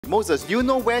Moses, do you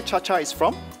know where cha-cha is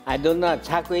from? I don't know.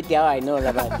 Char kway teow, I know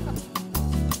about.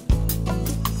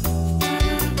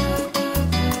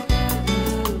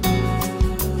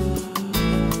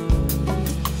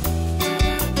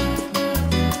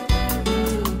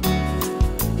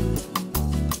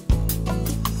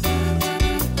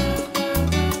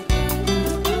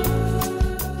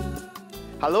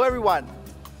 Hello everyone,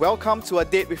 welcome to A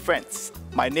Date with Friends.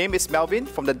 My name is Melvin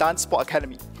from the DanceSport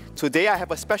Academy. Today I have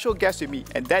a special guest with me,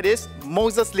 and that is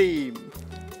Moses Lim.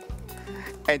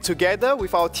 And together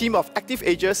with our team of active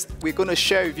agers, we're going to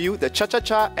share with you the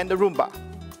cha-cha-cha and the rumba.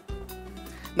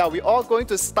 Now we're all going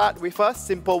to start with a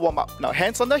simple warm-up. Now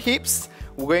hands on the hips,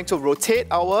 we're going to rotate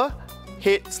our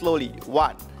head slowly.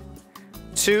 1,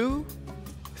 2,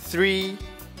 3,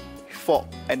 4.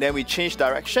 And then we change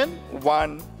direction.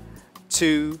 1,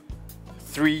 2,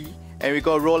 3, and we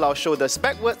go roll our shoulders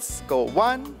backwards. Go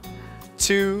 1,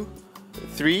 2,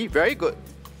 3, very good.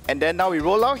 And then now we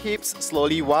roll our hips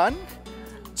slowly. 1,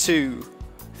 2,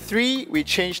 3. We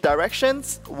change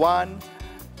directions. 1,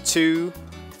 2,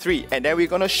 3, and then we're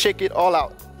gonna shake it all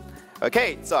out.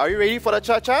 Okay, so are you ready for the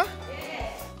cha-cha?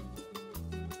 Yes.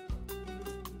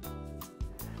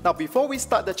 Now before we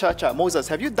start the cha-cha, Moses,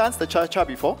 have you danced the cha-cha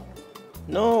before?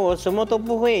 No, 我什么都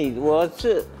不会，我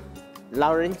是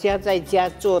老人家在家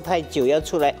坐太久，要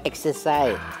出来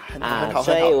exercise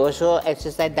所以我说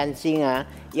exercise dancing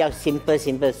要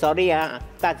simple。Sorry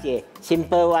大姐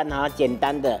simple one 简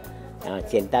单的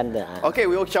简单的Okay,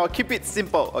 we shall keep it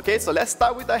simple. Okay, so let's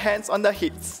start with the hands on the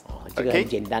hips. 这个很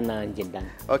简单很简单。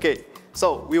Okay,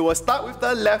 so we will start with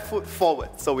the left foot forward.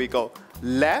 So we go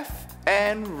left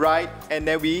and right, and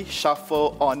then we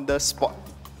shuffle on the spot.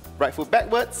 Right foot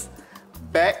backwards,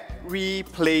 back,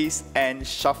 replace and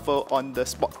shuffle on the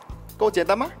spot. 够简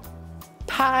单吗？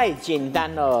太简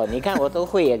单了，你看我都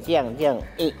会耶，这样这样，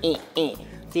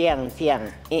这样这样，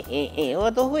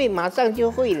我都会，马上就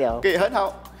会了。Okay, 很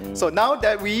好。So now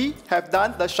that we have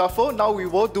done the shuffle, now we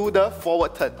will do the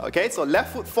forward turn. Okay, so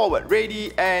left foot forward,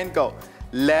 ready and go.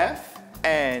 Left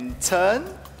and turn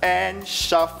and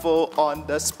shuffle on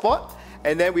the spot,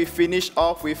 and then we finish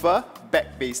off with a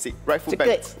back basic, right foot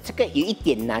back. 这个有一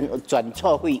点难，我转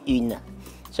错会晕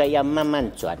所以要慢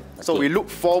慢转。So we look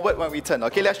forward when we turn.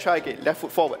 Okay, let's try again. Left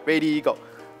foot forward, ready, go.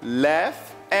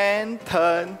 Left and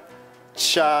turn,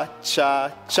 cha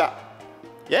cha cha.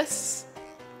 Yes.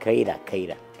 可以了，可以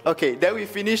了。Okay, then we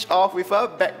finish off with a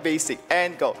back basic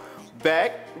and go.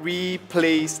 Back,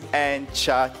 replace and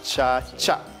cha cha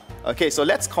cha. Okay, so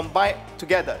let's combine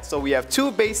together. So we have 2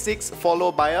 basics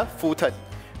followed by a full turn.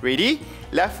 Ready?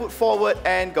 Left foot forward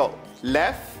and go.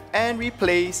 Left and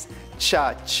replace,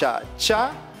 cha cha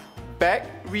cha. Back,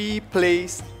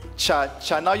 replace, cha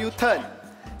cha. Now you turn.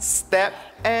 Step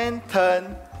and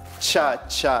turn, cha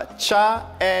cha cha.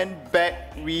 And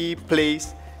back,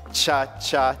 replace, cha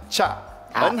cha cha.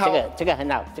 很好，这个很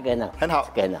好，这个很好，很好，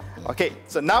这个很好。Okay,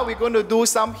 so now we're going to do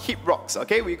some hip rocks.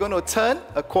 Okay, we're going to turn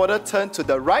a quarter turn to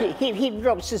the right. Hip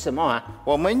rock 是什么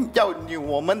我们要扭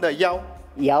我们的腰。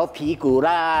摇屁股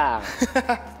啦。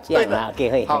这样可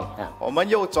以。好，我们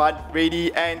右转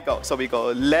 ，ready and go. So we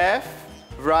go left,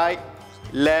 right,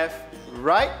 left,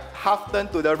 right. Half turn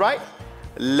to the right,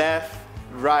 left,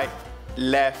 right,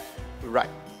 left, right.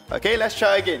 Okay, let's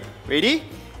try again. Ready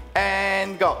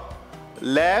and go.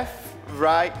 Left,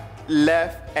 right,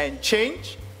 left, and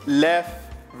change.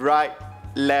 Left, right,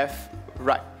 left,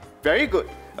 right. Very good.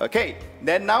 Okay,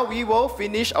 then now we will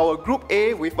finish our group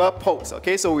A with a pose.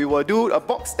 Okay, so we will do a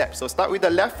box step. So start with the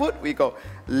left foot. We go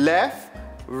left,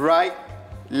 right,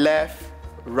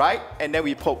 and then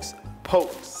we pose.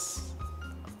 Pose.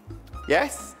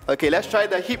 Yes? Okay, let's try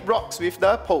the hip rocks with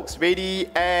the pose. Ready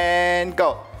and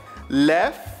go.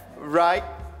 Left, right,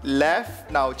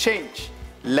 left. Now change.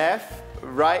 Left,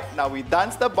 right. Now we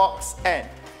dance the box and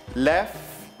left,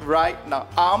 right. Now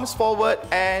arms forward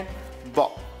and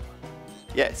box.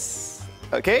 Yes.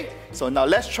 Okay. So now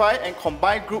let's try and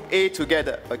combine group A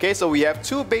together. Okay. So we have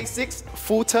 2 basics: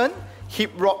 full turn,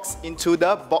 hip rocks into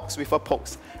the box with a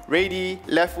pose. Ready.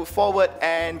 Left foot forward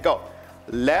and go.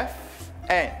 Left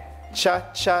and cha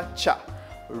cha cha.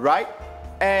 Right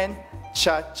and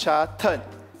cha cha turn.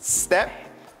 Step,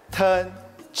 turn,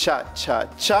 cha cha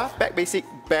cha. Back basic.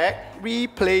 Back,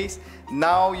 replace.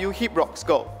 Now you hip rocks.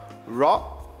 Go.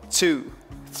 Rock, 2,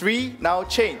 3. Now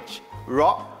change.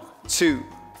 Rock, 2,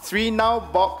 3. Now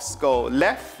box. Go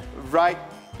left, right,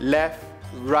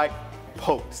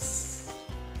 pose.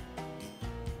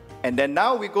 And then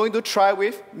now we're going to try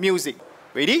with music.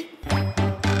 Ready?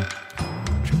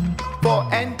 4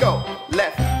 and go.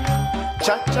 Left,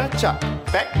 cha cha cha.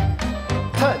 Back,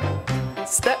 turn,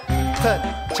 step, turn,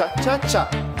 cha cha cha.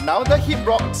 Now the hip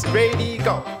rocks, ready,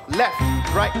 go. Left,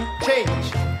 right,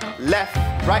 change. Left,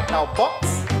 right, now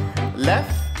box.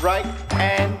 Left, right,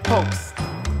 and pose.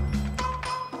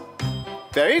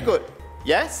 Very good.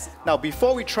 Yes? Now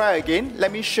before we try again,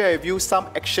 let me share with you some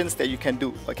actions that you can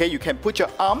do. Okay, you can put your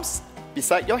arms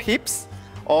beside your hips,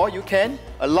 or you can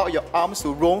allow your arms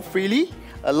to roam freely,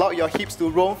 allow your hips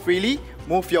to roam freely,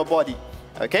 move your body.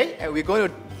 Okay, and we're going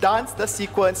to dance the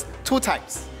sequence 2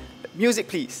 times. Music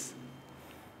please.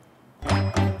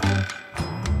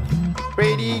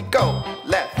 Ready, go.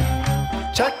 Left,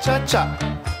 cha-cha-cha.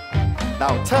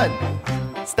 Now turn,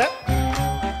 step.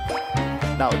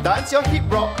 Now dance your hip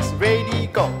rocks, ready,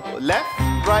 go. Left,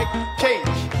 right, change.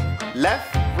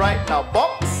 Left, right, now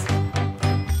box.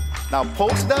 Now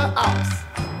pose the arms.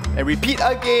 And repeat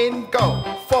again, go.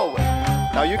 Forward.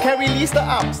 Now you can release the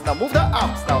arms. Now move the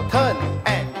arms. Now turn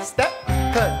and step.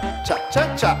 Turn,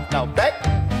 cha-cha-cha. Now back.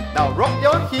 Now rock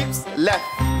your hips. Left,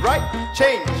 right,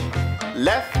 change.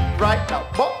 Left, right, now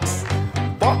box.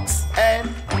 Box and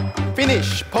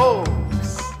finish.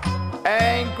 Pose.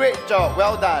 And great job,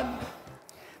 well done.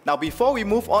 Now before we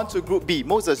move on to group B,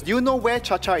 Moses, do you know where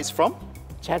cha-cha is from?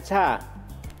 Cha-cha?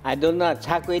 I don't know.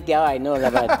 Cha kway teow I know,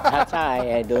 but cha-cha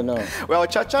I don't know. Well,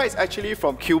 cha-cha is actually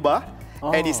from Cuba,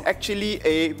 and it's actually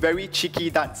a very cheeky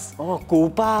dance. 古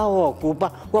巴哦，古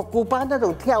巴，哇，古巴那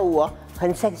种跳舞啊，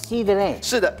很 sexy 的嘞。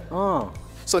是的。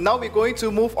So now we're going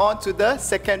to move on to the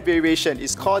second variation.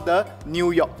 It's called the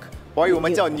New York. 华语我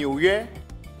们叫纽约。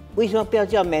为什么不要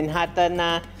叫 Manhattan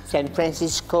啊 ，San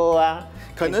Francisco 啊？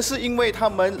可能是因为他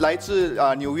们来自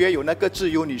纽约有那个自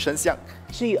由女神像。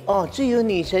自由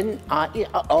女神啊，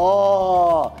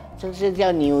这是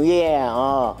叫纽约啊，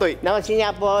哦。对。然后新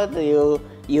加坡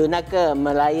有那个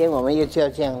马来人，我们就叫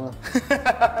这样咯。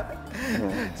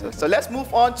So let's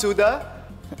move on to the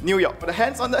New York. Put the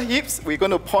hands on the hips. We're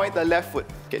going to point the left foot.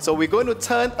 Okay, so we're going to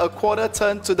turn a quarter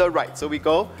turn to the right. So we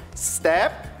go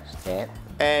step.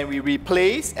 And we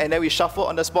replace, and then we shuffle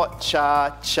on the spot.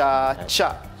 Cha, cha,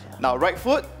 cha. Now right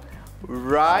foot,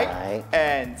 right,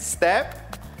 and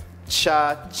step.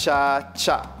 Cha, cha,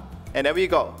 cha. And then we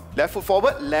go. Left foot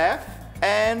forward, left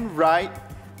and right.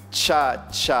 Cha,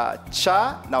 cha,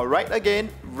 cha. Now right again,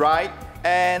 right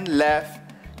and left.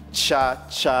 Cha,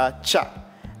 cha, cha.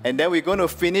 And then we're going to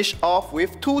finish off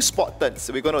with 2 spot turns.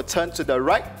 So we're going to turn to the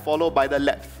right, followed by the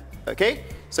left. Okay?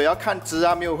 So 要看直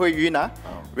啊，没有会晕啊。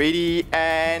Ready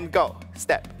and go.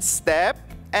 Step, step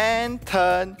and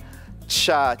turn.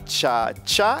 Cha, cha,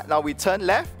 cha. Now we turn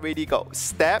left. Ready, go.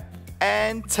 Step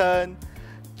and turn.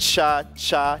 Cha,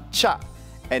 cha, cha.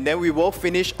 And then we will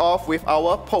finish off with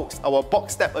our pose, our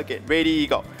box step again. Ready,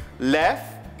 go. Left,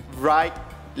 right,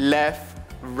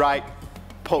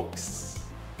 pose.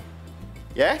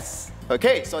 Yes?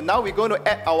 Okay, so now we're going to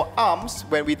add our arms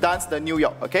when we dance the New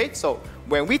York. Okay, so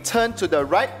when we turn to the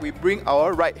right, we bring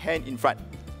our right hand in front.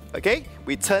 Okay,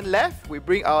 we turn left, we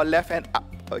bring our left hand up.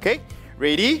 Okay,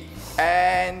 ready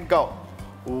and go.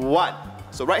 1.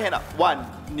 So right hand up.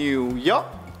 1, New York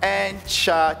and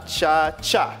cha cha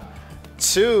cha.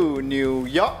 2, New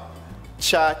York,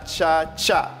 cha cha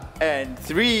cha. And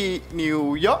 3,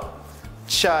 New York,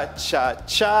 cha cha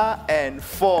cha. And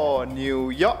 4,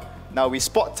 New York. Now we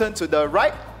spot turn to the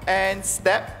right and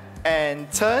step and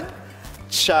turn.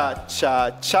 Cha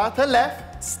cha cha. Turn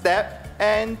left, step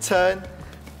and turn.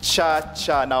 Cha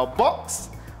cha. Now box,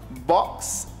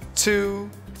 box, 2,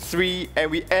 3,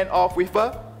 and we end off with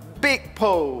a big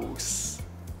pose.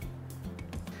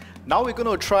 Now we're going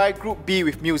to try group B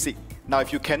with music. Now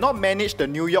if you cannot manage the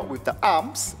New York with the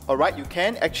arms, alright, you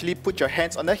can actually put your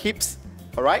hands on the hips.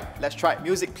 Alright, let's try it.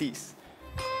 Music please.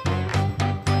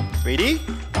 Ready?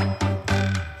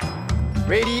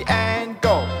 Ready and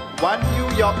go. 1,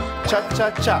 New York,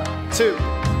 cha-cha-cha. 2,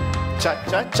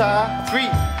 cha-cha-cha. 3,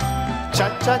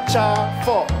 cha-cha-cha.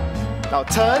 4. Now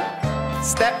turn,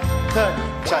 step, turn,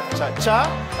 cha-cha-cha.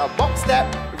 Now box step,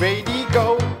 ready,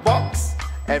 go, box.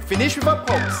 And finish with a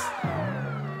pose.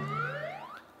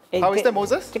 How is that,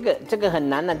 Moses? 这个很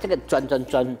难啊，这个转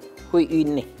会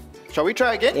晕呢。Shall we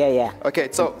try again? Yeah.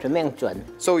 Okay, so 怎么样转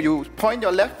So you point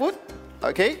your left foot.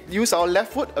 Okay, use our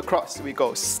left foot across. We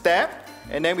go step,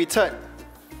 and then we turn.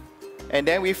 And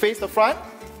then we face the front.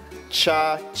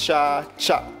 Cha, cha,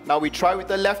 cha. Now we try with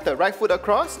the left, the right foot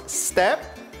across. Step,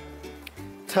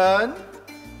 turn,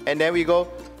 and then we go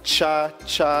cha,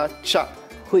 cha, cha.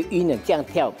 会晕的，这样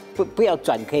跳，不要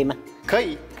转可以吗？可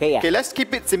以。可以啊。Okay, let's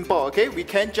keep it simple. Okay, we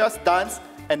can just dance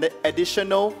an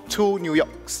additional 2 New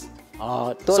Yorks.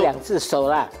 哦，多2次手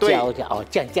啦，脚哦，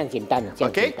这样简单了，这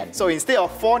样简单。Okay, so instead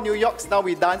of 4 New Yorks, now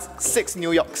we dance 6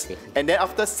 New Yorks. And then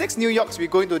after 6 New Yorks, we're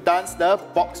going to dance the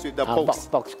box with the pose.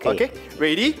 Box, okay,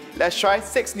 ready? Let's try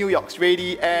 6 New Yorks.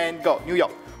 Ready and go. New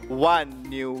York. 1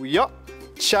 New York,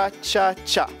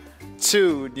 cha-cha-cha.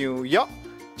 2 New York,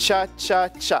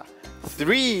 cha-cha-cha.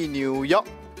 3 New York,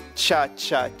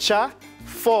 cha-cha-cha.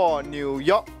 4 New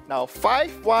York. Now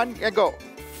 5, 1 and go.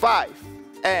 5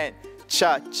 and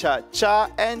cha-cha-cha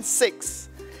and 6.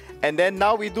 And then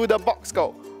now we do the box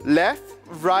go. Left,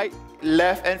 right,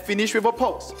 left and finish with a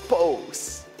pose.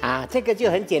 Pose. 啊，这个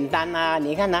就很简单啦、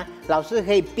你看呐、老师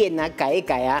可以变啊，改一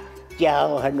改啊，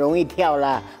脚很容易跳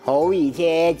啦，好以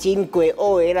前真鬼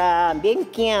学的啦，免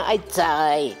惊爱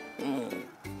在。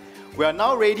We are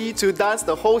now ready to dance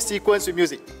the whole sequence with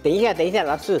music. 等一下，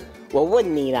老师，我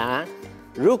问你啦，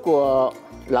如果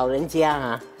老人家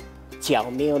啊，脚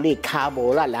没有力，脚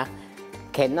无力啦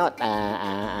 ，cannot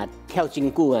跳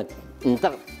真久啊，唔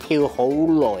得跳好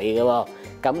耐嘅喎，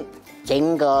咁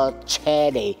整個車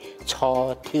嚟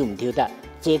坐跳唔跳得？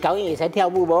坐狗椅會使跳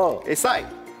舞無？會使。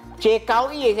坐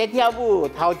狗椅會使跳舞，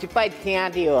頭一擺聽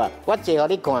到啊，我坐互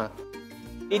你看，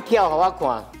你跳互我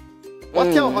看。我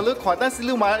跳互你看，但是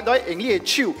你嘛要用你的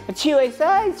手。手會使，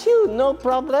手 no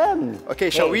problem。Okay,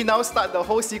 shall we now start the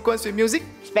whole sequence with music?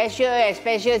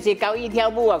 Special 坐狗椅跳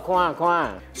舞啊，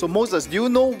看。So Moses, do you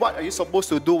know what are you supposed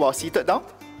to do while seated down?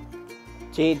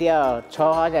 坐掉，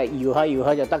坐下就搖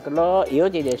下就得噶咯，搖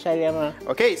住就犀利嘛。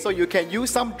Okay, so you can use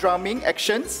some drumming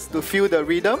actions to feel the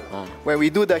rhythm. When we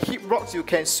do the hip rocks, you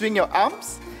can swing your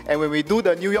arms. And when we do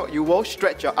the New York, you will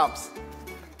stretch your arms.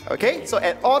 Okay, so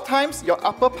at all times, your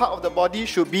upper part of the body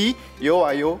should be 摇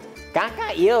啊摇。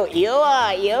摇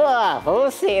啊，好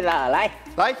勢啦，來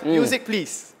music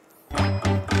please.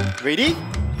 Ready?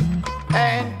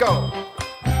 And go.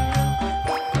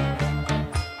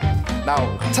 Now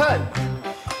turn.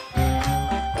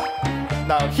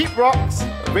 Now hip rocks.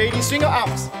 Ready, swing your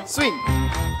arms. Swing.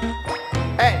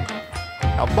 And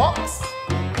now box.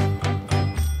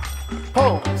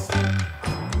 Pose.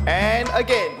 And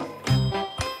again.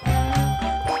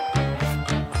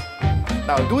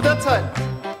 Now do the turn.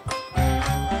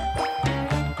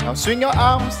 Now swing your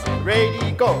arms.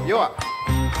 Ready, go. You are.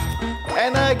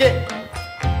 And again.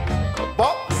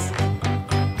 Box.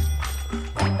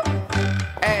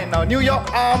 And now New York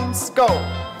arms, go.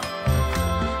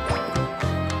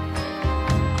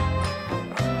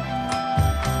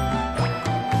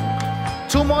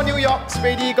 Two more New Yorks,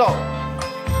 ready, go.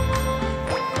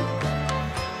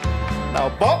 Now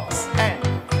box and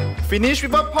finish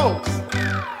with a pose.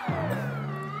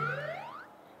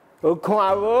 好看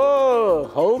喎，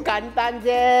好簡單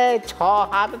啫，坐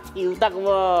下都跳得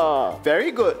喎。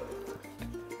Very good.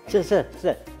 是。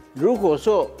如果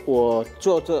說我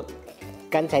做這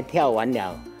剛才跳完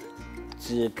了，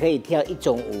只可以跳一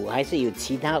種舞，還是有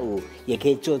其他舞也可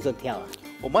以做這跳啊？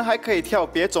我們還可以跳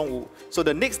別種舞。So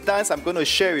the next dance I'm going to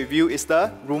share with you is the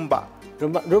Rumba.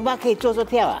 Rumba 可以做這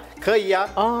跳啊？可以啊。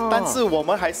哦。但是我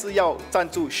們還是要站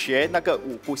住學那個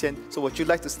舞步先。So would you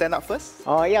like to stand up first?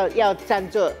 哦，要站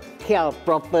住跳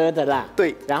proper 的啦。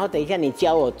對。然後等一下你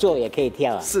教我做也可以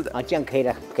跳啊。是的。哦，這樣可以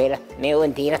了，沒有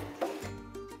問題了。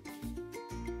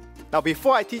Now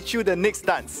before I teach you the next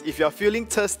dance, if you're feeling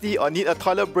thirsty or need a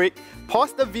toilet break,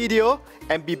 pause the video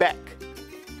and be back.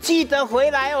 記得回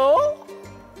來哦。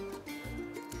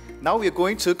Now we're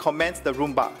going to commence the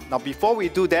Rumba. Now before we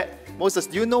do that, Moses,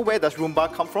 do you know where does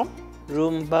Rumba come from?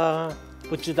 Rumba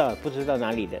不知道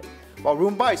哪裡的。Well,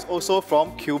 Rumba is also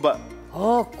from Cuba.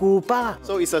 哦，古巴。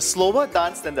So it's a slower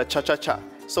dance than the cha-cha-cha.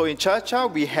 So in cha-cha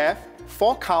we have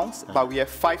 4 counts, but we have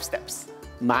 5 steps.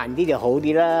 慢啲就好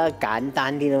啲啦，簡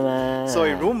單啲啦嘛。So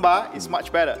in Rumba, it's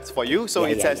much better for you. So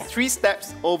it has 3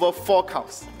 steps over 4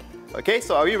 counts. Okay,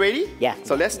 so are we ready? Yeah.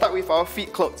 So let's start with our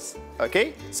feet closed.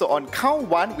 Okay, so on count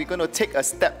 1, we're going to take a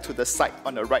step to the side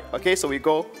on the right. Okay, so we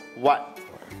go 1.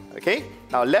 Okay,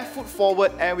 now left foot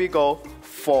forward and we go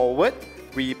forward,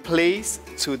 replace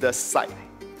to the side.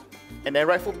 And then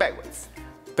right foot backwards.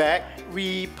 Back,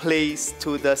 replace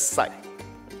to the side.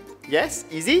 Yes,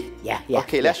 easy? Yeah.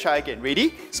 Okay, let's try again.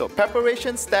 Ready? So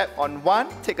preparation step on 1,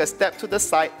 take a step to the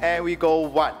side and we go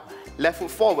 1. Left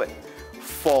foot forward.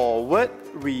 Forward,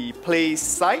 replace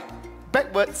side,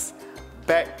 backwards,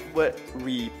 backward,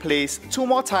 replace 2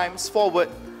 more times, forward,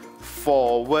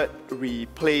 forward,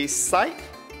 replace side,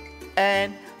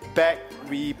 and back,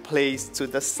 replace to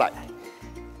the side.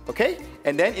 Okay?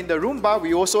 And then in the Rumba,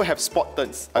 we also have spot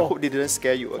turns. I hope they didn't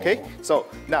scare you, okay? So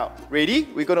now, ready?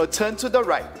 We're going to turn to the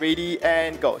right. Ready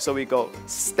and go. So we go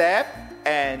step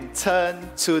and turn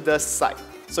to the side.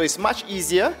 So it's much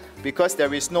easier because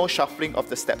there is no shuffling of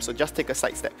the steps. So just take a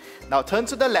side step. Now turn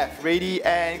to the left. Ready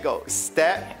and go.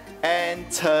 Step and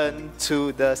turn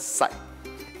to the side.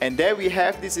 And there we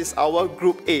have, this is our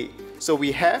group A. So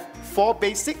we have 4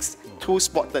 basics, 2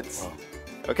 spot turns.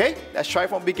 Okay, let's try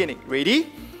from beginning.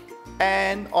 Ready?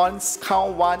 And on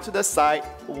count 1 to the side.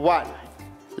 1.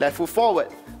 Left foot forward.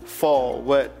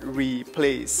 Forward,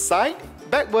 replace, side,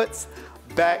 backwards,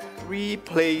 back,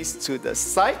 replace to the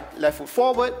side, left foot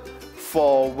forward,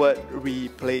 forward,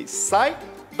 replace, side,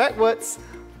 backwards,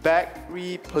 back,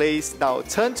 replace. Now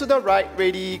turn to the right,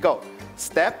 ready, go.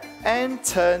 Step and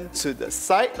turn to the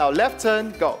side. Now left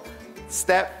turn, go.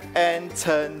 Step and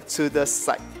turn to the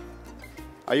side.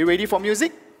 Are you ready for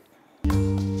music?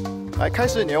 来，开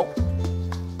始扭。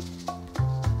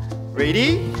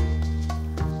Ready?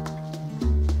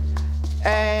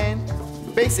 And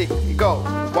basic, go.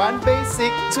 1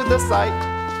 basic to the side,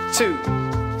 2,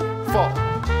 4,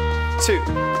 2.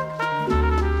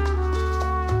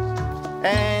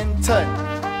 And turn.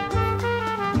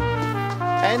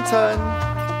 And turn.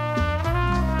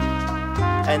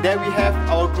 And there we have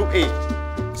our group A.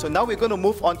 So now we're going to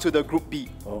move on to the group B.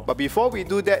 But before we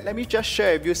do that, let me just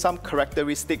share with you some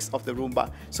characteristics of the Rumba.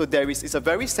 So it's a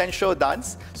very sensual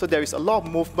dance. So there is a lot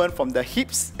of movement from the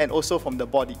hips and also from the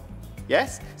body.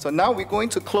 Yes? So now we're going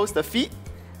to close the feet.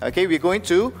 Okay, we're going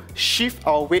to shift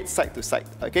our weight side to side.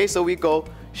 Okay, so we go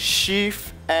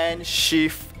shift and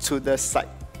shift to the side.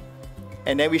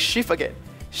 And then we shift again.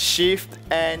 Shift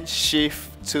and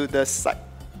shift to the side.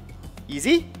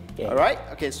 Easy? Okay. Alright?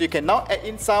 Okay, so you can now add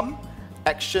in some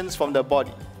actions from the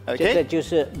body. Okay? 这个就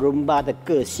是 Rumba 的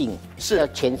个性，是要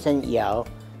全身摇，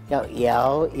要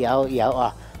摇摇摇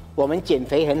啊。我们减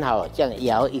肥很好，这样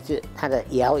摇一直，它的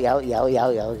摇。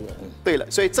对了，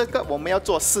所以这个我们要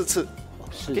做4次。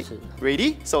4次。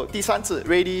Ready? So 第3次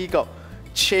 ，Ready go.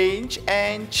 Change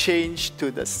and change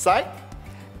to the side,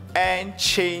 and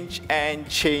change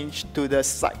to the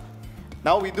side.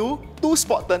 Now we do 2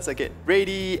 spot turns again.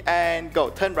 Ready and go.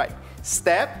 Turn right.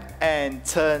 Step and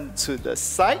turn to the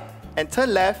side, and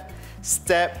turn left.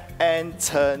 Step and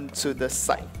turn to the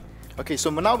side. Okay, so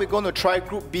now we're going to try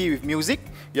group B with music.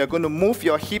 You're going to move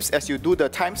your hips as you do the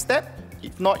time step.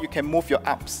 If not, you can move your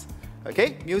arms.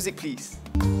 Okay, music please.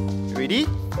 Ready?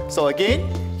 So again,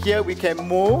 here we can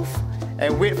move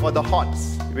and wait for the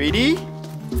horns. Ready?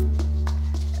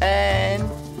 And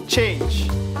change,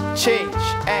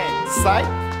 and side,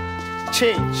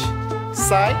 change,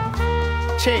 side,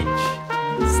 change,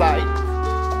 side.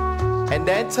 And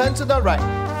then turn to the right.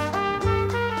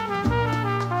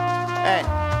 And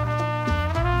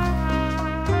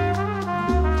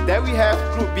there we have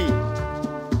Group B.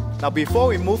 Now before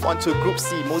we move on to Group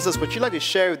C, Moses, would you like to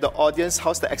share with the audience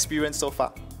how's the experience so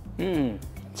far?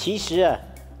 其实啊，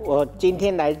我今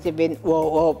天来这边，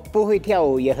我不会跳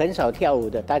舞，也很少跳舞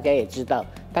的，大家也知道。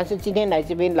但是今天来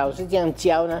这边，老师这样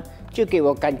教呢，就给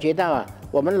我感觉到啊，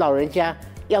我们老人家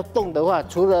要动的话，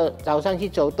除了早上去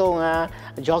走动啊、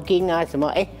jogging 啊什么，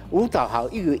哎，舞蹈好，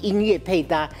又有音乐配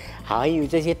搭，还有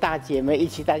这些大姐们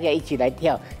大家一起来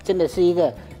跳，真的是一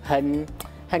个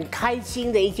很开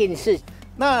心的一件事。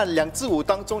那2支舞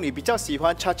当中，你比较喜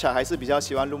欢 Cha-Cha 还是比较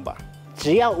喜欢 Rumba？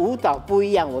 只要舞蹈不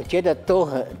一样，我觉得都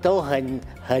很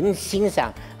欣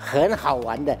赏，很好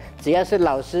玩的。只要是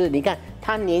老师，你看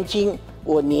他年轻，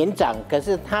我年长，可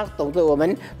是他懂得我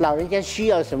们老人家需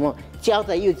要什么，教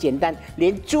的又简单，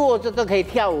连坐着都可以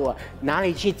跳舞，哪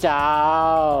里去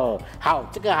找？好，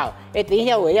这个好。哎，等一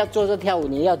下我要坐着跳舞，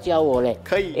你要教我嘞？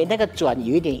可以。哎，那个转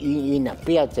有一点晕啊，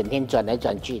不要整天转来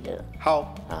转去的。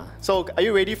好啊。So are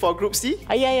you ready for Group C?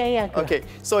 Yeah. Okay.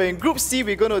 So in Group C,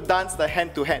 we're going to dance the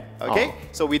hand to hand. Okay.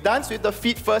 So we dance with the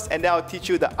feet first, and then I'll teach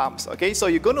you the arms. Okay. So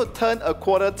you're going to turn a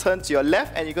quarter turn to your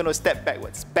left, and you're going to step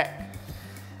backwards. Back.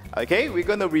 Okay. We're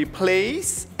going to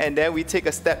replace, and then we take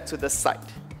a step to the side.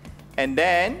 And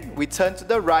then we turn to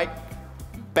the right,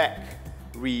 back,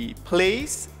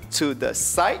 replace to the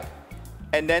side,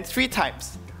 and then 3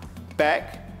 times.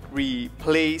 Back,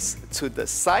 replace to the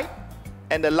side,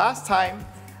 and the last time,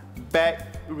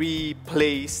 back,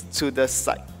 replace to the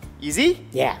side. Easy?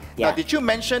 Yeah. Now, did you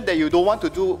mention that you don't want to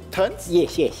do turns?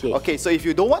 Yes. Okay, so if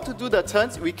you don't want to do the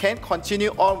turns, we can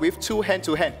continue on with 2 hand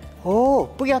to hand. 哦，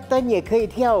不要蹬也可以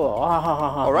跳哦。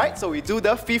好。Alright, so we do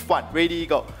the 5th one. Ready,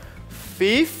 go.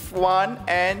 5th one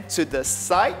and to the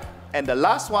side, and the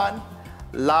last one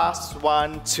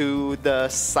to the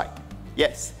side.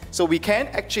 Yes. So we can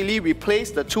actually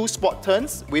replace the 2 spot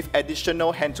turns with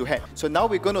additional hand to hand. So now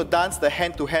we're going to dance the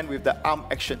hand to hand with the arm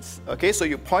actions. Okay, so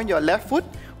you point your left foot,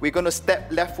 we're going to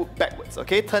step left foot backwards.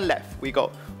 Okay, turn left. We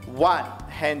go 1,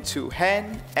 hand to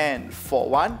hand, and for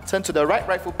 1. Turn to the right,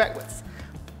 right foot backwards.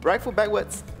 Right foot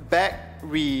backwards, back,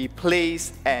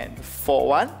 replace, and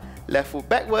 4-1. Left foot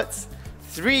backwards,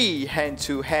 3, hand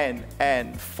to hand,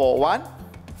 and 4-1.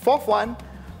 4th one,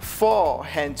 4,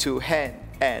 hand to hand,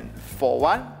 and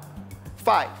 4-1.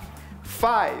 5,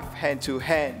 5, hand to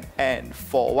hand, and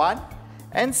 4-1.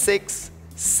 And 6,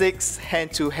 6,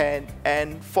 hand to hand,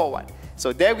 and 4-1.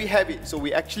 So there we have it. So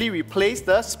we actually replace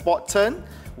the spot turn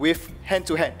with hand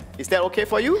to hand. Is that okay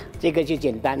for you? 这个就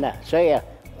简单了。所以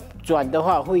转的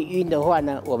话会晕的话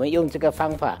呢，我们用这个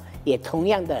方法，也同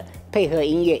样的配合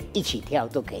音乐一起跳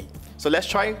都可以。So let's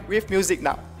try with music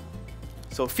now.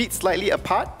 So feet slightly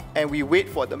apart, and we wait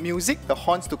for the music, the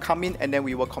horns to come in, and then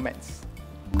we will commence.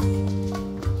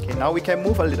 Okay, now we can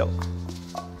move a little.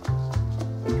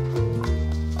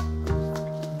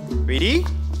 Ready?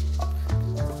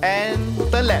 And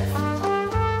the left.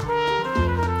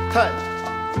 Turn.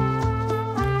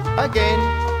 Again.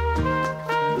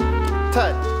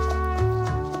 Turn.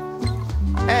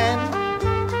 And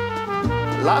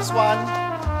last one.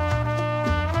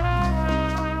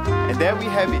 And there we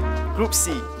have it, Group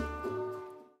C.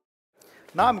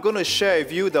 Now I'm going to share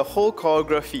with you the whole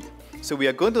choreography. So we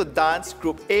are going to dance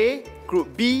Group A,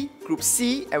 Group B, Group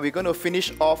C, and we're going to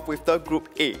finish off with the Group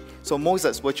A. So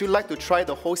Moses, would you like to try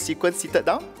the whole sequence seated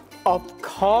down? Of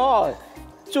course.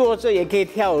 坐着也可以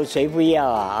跳舞，谁不要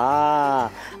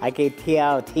啊？还可以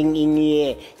跳，听音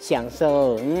乐，享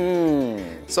受。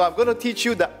So I'm going to teach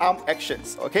you the arm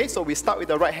actions. Okay, so we start with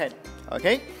the right hand.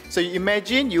 Okay, so you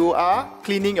imagine you are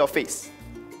cleaning your face,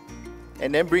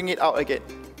 and then bring it out again.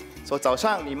 So 早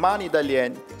上你抹你的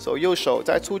脸，手右手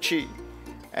再出去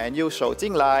 ，and 右手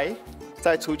进来，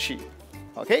再出去。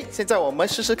OK， 现在我们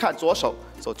试试看左手，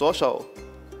左手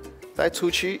再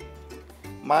出去，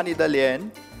抹你的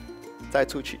脸。再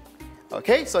出去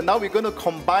Okay, so now we're going to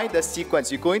combine the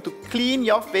sequence. You're going to clean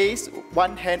your face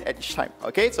one hand at each time.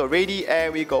 Okay, so ready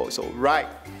and we go. So right.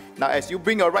 Now as you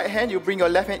bring your right hand, you bring your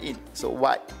left hand in. So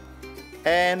wipe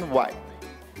and wipe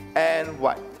and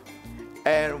wipe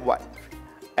and wipe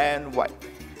and wipe.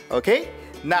 Okay,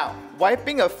 now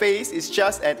wiping a face is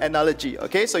just an analogy.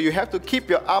 Okay, so you have to keep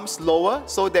your arms lower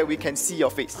so that we can see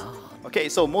your face. Okay,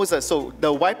 so Moses, so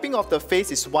the wiping of the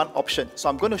face is one option. So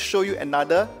I'm going to show you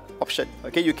another option.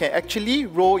 Okay, you can actually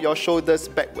roll your shoulders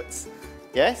backwards.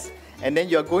 Yes, and then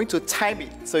you're going to time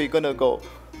it. So you're going to go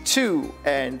 2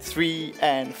 and 3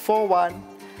 and 4 1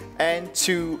 and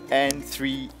 2 and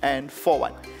 3 and 4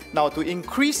 1. Now to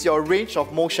increase your range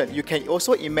of motion, you can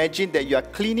also imagine that you are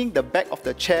cleaning the back of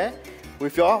the chair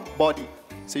with your body.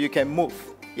 So you can move.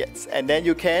 Yes, and then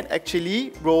you can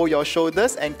actually roll your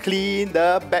shoulders and clean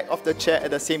the back of the chair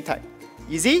at the same time.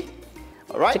 Easy?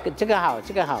 Alright? 这个好，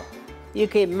这个好。又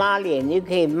可以抹脸，又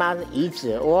可以抹椅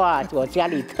子，哇！我家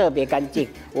里特别干净，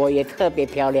我也特别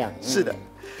漂亮。是的。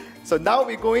So now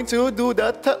we're going to do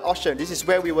the third option. This is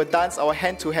where we will dance our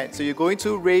hand to hand. So you're going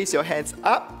to raise your hands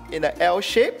up in an L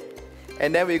shape,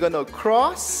 and then we're going to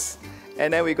cross,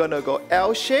 and then we're going to go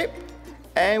L shape,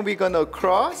 and we're going to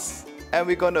cross, and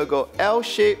we're going to go L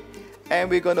shape, and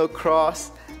we're going to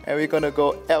cross, and we're going to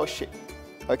go L shape.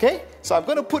 Okay? So I'm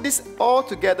going to put this all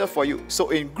together for you.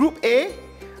 So in Group A,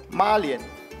 抹脸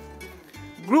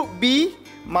Group B,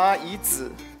 抹椅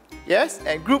子 Yes,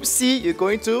 and Group C, you're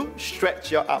going to stretch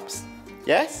your arms.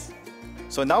 Yes?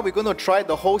 So now we're going to try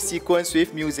the whole sequence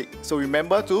with music. So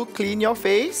remember to clean your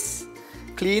face,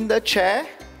 clean the chair,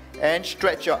 and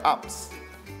stretch your arms.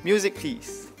 Music,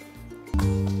 please.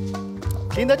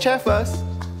 Clean the chair first.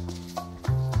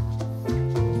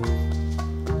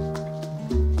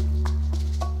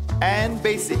 And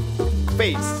basic,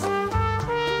 face.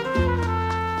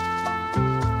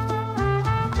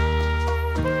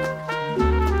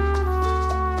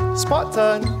 Spot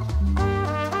turn.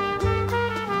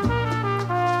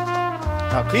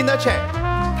 Now clean the chair.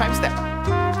 Time step.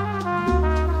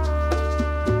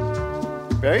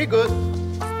 Very good.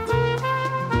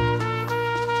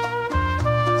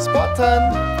 Spot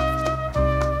turn.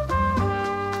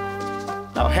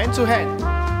 Now hand to hand.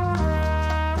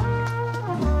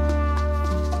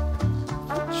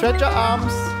 Stretch your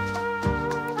arms.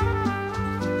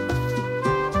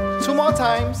 2 more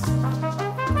times.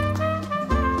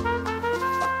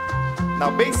 Now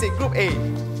basic Group A.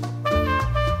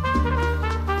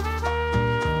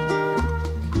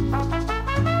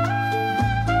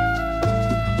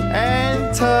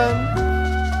 And turn.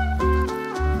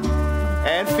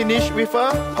 And finish with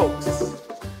a pose.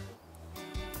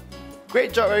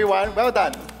 Great job everyone, well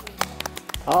done.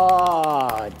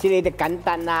 哦，這個就簡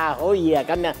單啦，可以啊，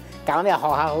咁樣咁你學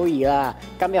下可以啦，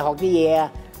咁你學啲嘢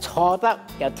啊，坐得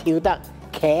又跳得，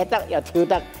企得又跳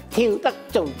得，跳得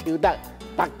仲跳得。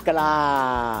得㗎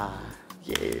啦。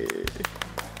Yeah.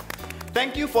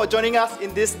 Thank you for joining us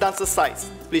in this Dancercise.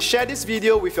 Please share this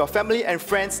video with your family and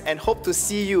friends and hope to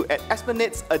see you at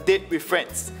Esplanade's A Date with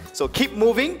Friends. So keep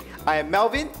moving. I am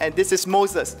Melvin and this is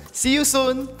Moses. See you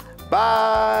soon.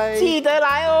 Bye. 记得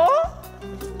来哦。